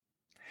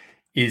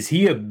Is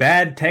he a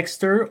bad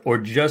texter or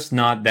just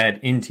not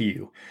that into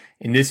you?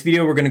 In this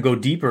video, we're going to go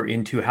deeper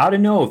into how to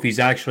know if he's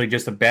actually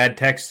just a bad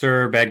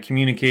texter, bad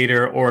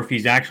communicator, or if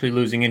he's actually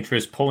losing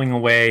interest, pulling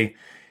away,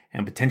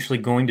 and potentially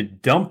going to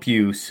dump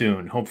you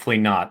soon. Hopefully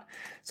not.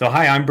 So,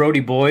 hi, I'm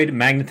Brody Boyd,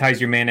 Magnetize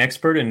Your Man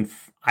expert, and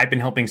I've been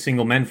helping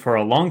single men for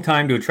a long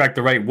time to attract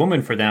the right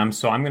woman for them.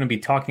 So, I'm going to be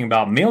talking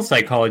about male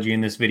psychology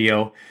in this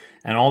video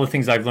and all the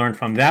things I've learned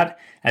from that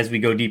as we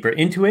go deeper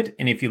into it.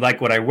 And if you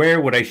like what I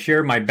wear, what I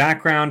share, my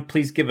background,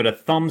 please give it a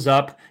thumbs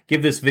up.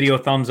 Give this video a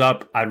thumbs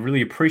up. I'd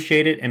really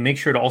appreciate it. And make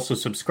sure to also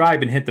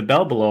subscribe and hit the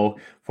bell below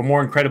for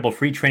more incredible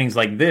free trainings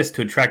like this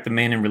to attract the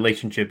man and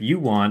relationship you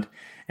want.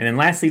 And then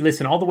lastly,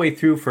 listen all the way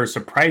through for a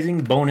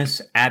surprising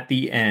bonus at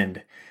the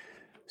end.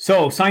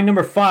 So sign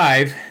number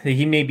 5, that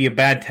he may be a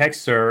bad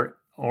texter,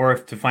 or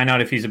if to find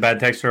out if he's a bad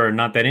texter or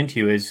not that into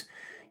you, is,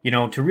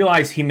 to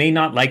realize he may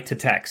not like to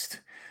text.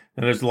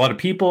 Now, there's a lot of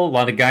people, a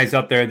lot of guys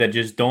out there that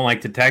just don't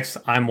like to text.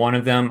 I'm one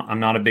of them. I'm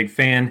not a big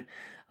fan.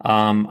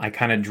 I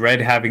kind of dread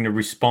having to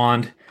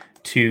respond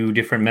to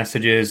different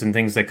messages and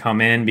things that come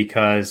in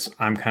because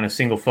I'm kind of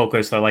single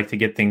focused. I like to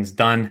get things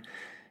done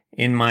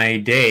in my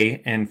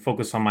day and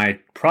focus on my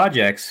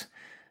projects.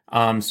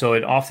 So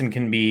it often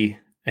can be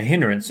a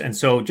hindrance. And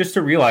so just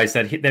to realize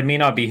that that may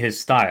not be his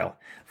style.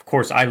 Of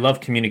course, I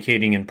love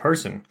communicating in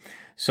person.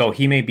 So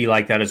he may be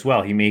like that as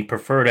well. He may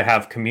prefer to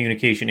have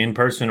communication in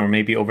person or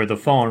maybe over the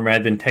phone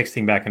rather than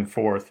texting back and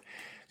forth.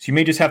 So you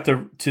may just have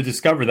to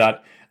discover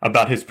that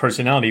about his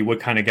personality, what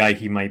kind of guy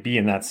he might be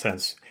in that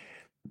sense.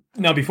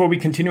 Now, before we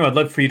continue, I'd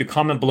love for you to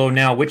comment below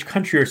now, which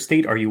country or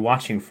state are you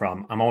watching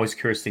from? I'm always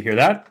curious to hear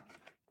that.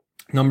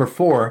 Number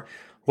 4,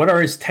 what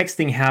are his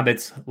texting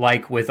habits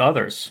like with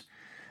others?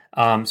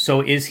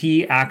 So is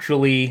he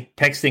actually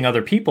texting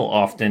other people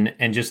often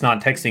and just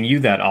not texting you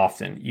that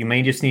often? You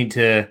may just need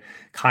to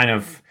kind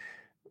of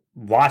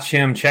watch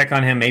him, check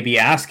on him, maybe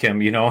ask him,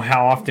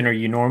 how often are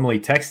you normally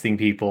texting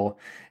people,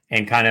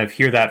 and kind of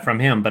hear that from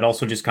him, but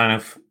also just kind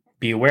of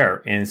be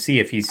aware and see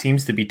if he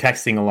seems to be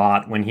texting a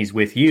lot when he's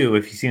with you,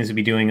 if he seems to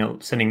be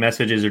sending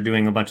messages or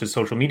doing a bunch of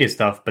social media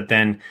stuff, but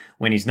then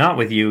when he's not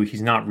with you,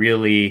 he's not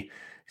really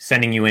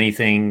sending you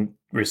anything,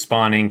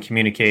 responding,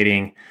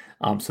 communicating.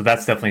 So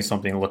that's definitely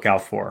something to look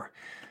out for.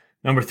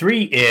 Number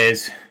 3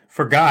 is,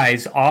 for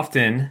guys,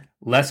 often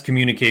less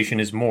communication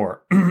is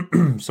more.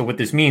 So what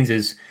this means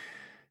is,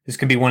 this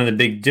can be one of the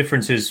big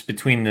differences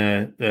between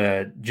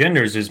the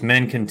genders, is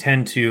men can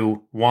tend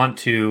to want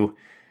to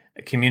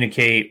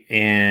communicate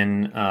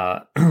in,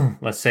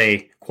 let's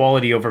say,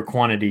 quality over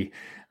quantity,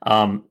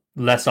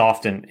 less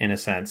often in a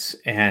sense.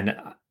 And,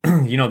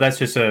 that's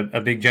just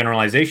a big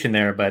generalization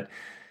there, but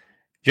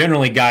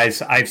generally,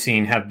 guys I've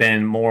seen have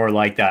been more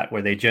like that,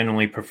 where they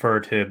generally prefer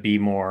to be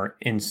more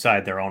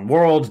inside their own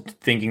world,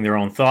 thinking their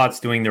own thoughts,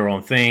 doing their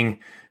own thing,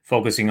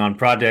 focusing on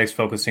projects,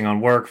 focusing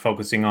on work,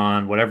 focusing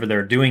on whatever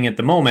they're doing at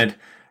the moment,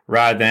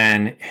 rather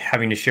than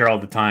having to share all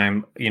the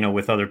time,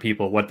 with other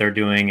people, what they're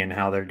doing and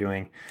how they're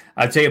doing.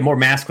 I'd say a more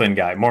masculine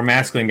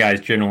guy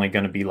is generally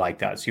going to be like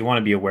that. So you want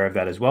to be aware of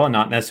that as well. And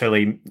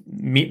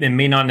it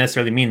may not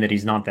necessarily mean that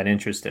he's not that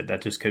interested.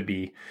 That just could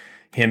be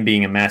him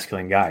being a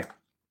masculine guy.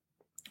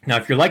 Now,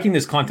 if you're liking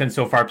this content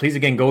so far, please,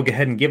 again, go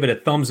ahead and give it a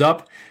thumbs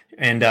up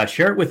and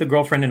share it with a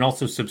girlfriend, and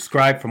also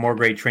subscribe for more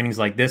great trainings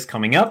like this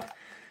coming up.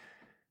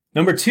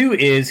 Number 2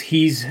 is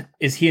he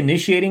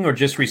initiating or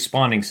just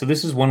responding? So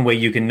this is one way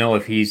you can know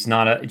if he's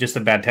not just a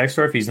bad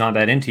texter, if he's not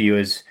that into you,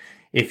 is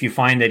if you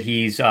find that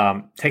he's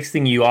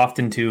texting you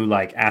often to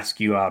like ask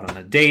you out on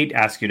a date,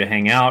 ask you to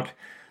hang out,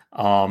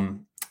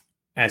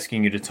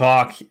 asking you to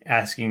talk,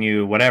 asking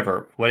you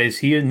whatever. What is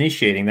he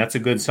initiating? That's a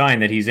good sign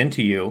that he's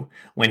into you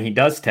when he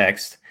does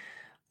text.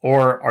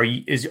 Or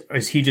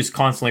is he just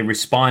constantly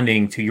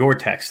responding to your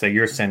text that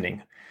you're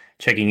sending,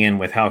 checking in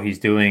with how he's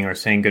doing or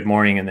saying good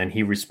morning, and then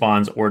he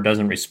responds or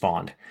doesn't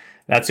respond?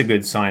 That's a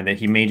good sign that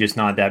he may just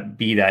not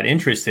be that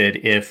interested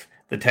if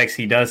the texts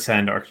he does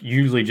send are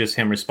usually just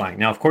him responding.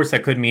 Now, of course,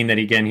 that could mean that,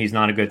 again, he's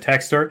not a good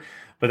texter,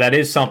 but that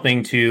is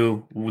something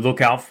to look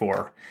out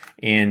for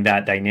in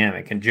that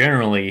dynamic. And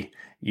generally,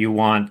 you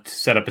want to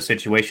set up a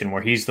situation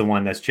where he's the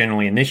one that's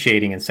generally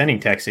initiating and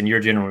sending texts, and you're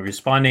generally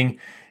responding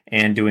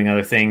and doing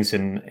other things.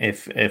 And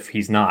if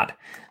he's not,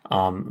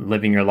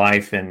 living your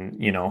life and,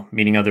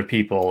 meeting other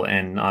people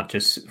and not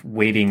just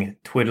waiting,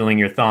 twiddling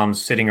your thumbs,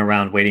 sitting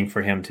around waiting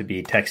for him to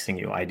be texting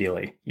you.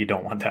 Ideally, you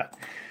don't want that.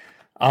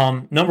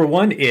 Number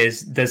 1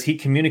 is, does he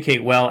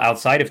communicate well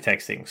outside of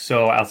texting?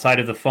 So outside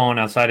of the phone,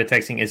 outside of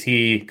texting, is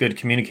he a good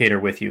communicator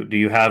with you? Do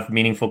you have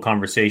meaningful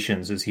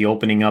conversations? Is he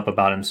opening up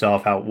about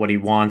himself, what he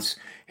wants,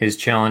 his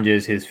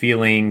challenges, his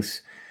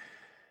feelings,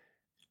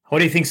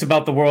 what he thinks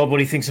about the world,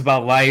 what he thinks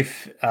about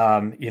life,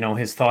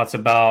 his thoughts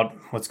about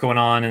what's going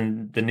on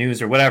in the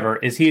news or whatever?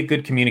 Is he a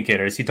good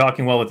communicator? Is he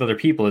talking well with other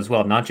people as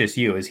well, not just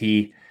you? Is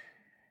he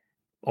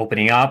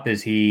opening up?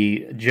 Is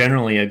he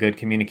generally a good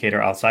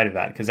communicator outside of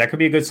that? Because that could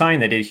be a good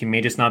sign that he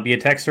may just not be a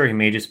texter. He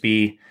may just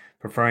be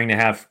preferring to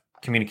have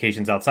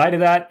communications outside of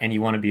that, and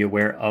you want to be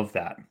aware of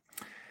that.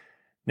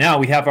 Now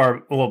we have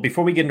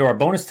before we get into our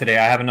bonus today,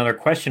 I have another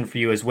question for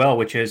you as well,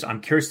 which is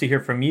I'm curious to hear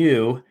from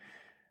you.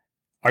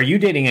 Are you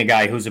dating a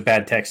guy who's a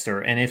bad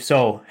texter? And if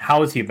so,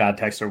 how is he a bad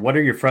texter? What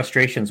are your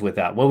frustrations with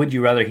that? What would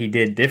you rather he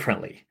did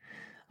differently?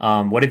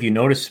 What have you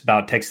noticed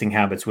about texting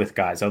habits with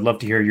guys? I'd love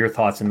to hear your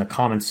thoughts in the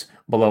comments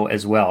below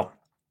as well.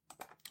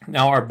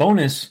 Now, our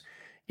bonus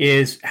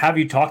is, have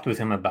you talked with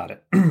him about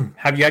it?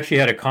 Have you actually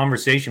had a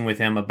conversation with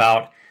him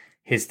about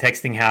his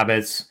texting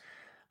habits?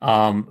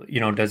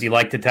 Does he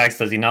like to text?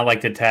 Does he not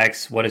like to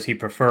text? What does he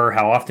prefer?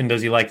 How often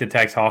does he like to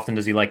text? How often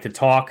does he like to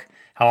talk?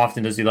 How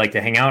often does he like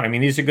to hang out? I mean,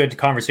 these are good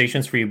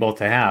conversations for you both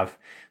to have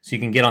so you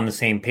can get on the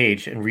same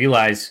page and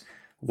realize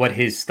what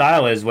his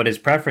style is, what his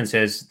preference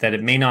is, that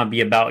it may not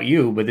be about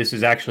you, but this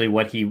is actually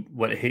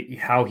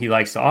how he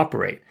likes to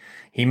operate.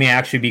 He may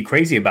actually be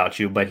crazy about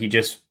you, but he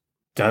just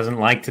doesn't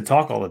like to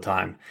talk all the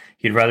time.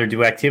 He'd rather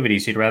do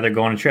activities. He'd rather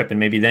go on a trip. And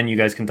maybe then you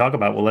guys can talk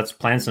about, well, let's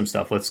plan some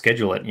stuff. Let's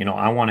schedule it.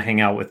 I want to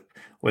hang out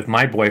with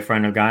my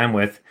boyfriend or guy I'm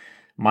with.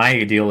 My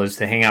ideal is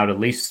to hang out at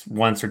least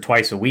once or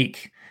twice a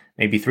week,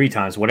 maybe 3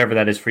 times, whatever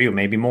that is for you,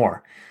 maybe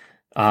more.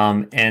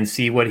 And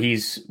see what he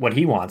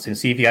wants, and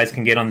see if you guys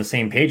can get on the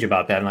same page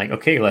about that. And like,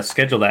 okay, let's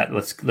schedule that.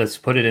 Let's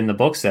put it in the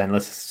books then.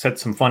 Let's set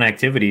some fun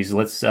activities.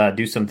 Let's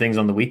do some things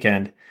on the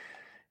weekend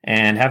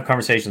and have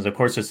conversations. Of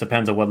course, this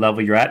depends on what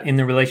level you're at in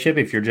the relationship.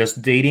 If you're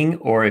just dating,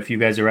 or if you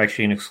guys are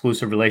actually in an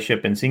exclusive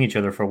relationship and seeing each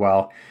other for a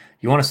while,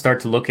 you want to start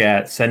to look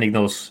at sending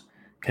those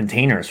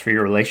containers for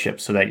your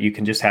relationship so that you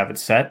can just have it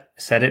set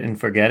it and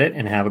forget it,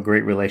 and have a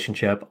great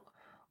relationship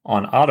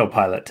on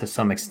autopilot to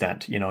some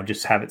extent.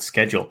 Just have it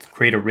scheduled,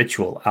 create a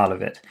ritual out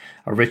of it,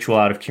 a ritual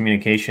out of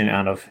communication,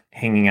 out of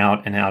hanging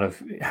out, and out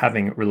of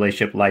having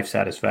relationship life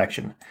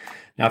satisfaction.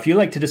 Now, if you'd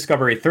like to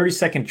discover a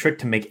 30-second trick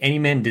to make any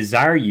man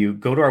desire you,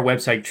 go to our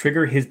website,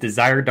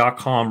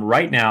 triggerhisdesire.com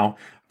right now.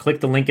 Click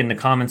the link in the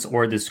comments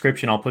or the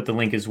description. I'll put the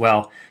link as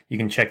well. You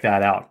can check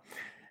that out.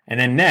 And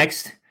then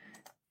next,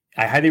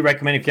 I highly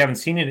recommend, if you haven't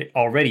seen it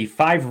already,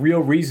 5 real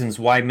reasons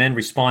why men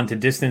respond to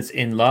distance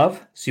in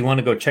love. So you want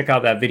to go check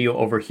out that video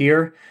over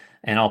here,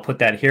 and I'll put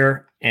that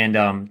here. And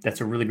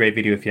that's a really great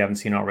video if you haven't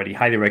seen it already.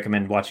 Highly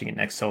recommend watching it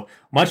next. So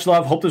much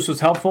love. Hope this was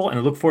helpful, and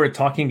I look forward to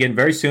talking again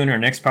very soon in our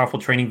next powerful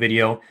training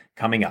video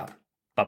coming up.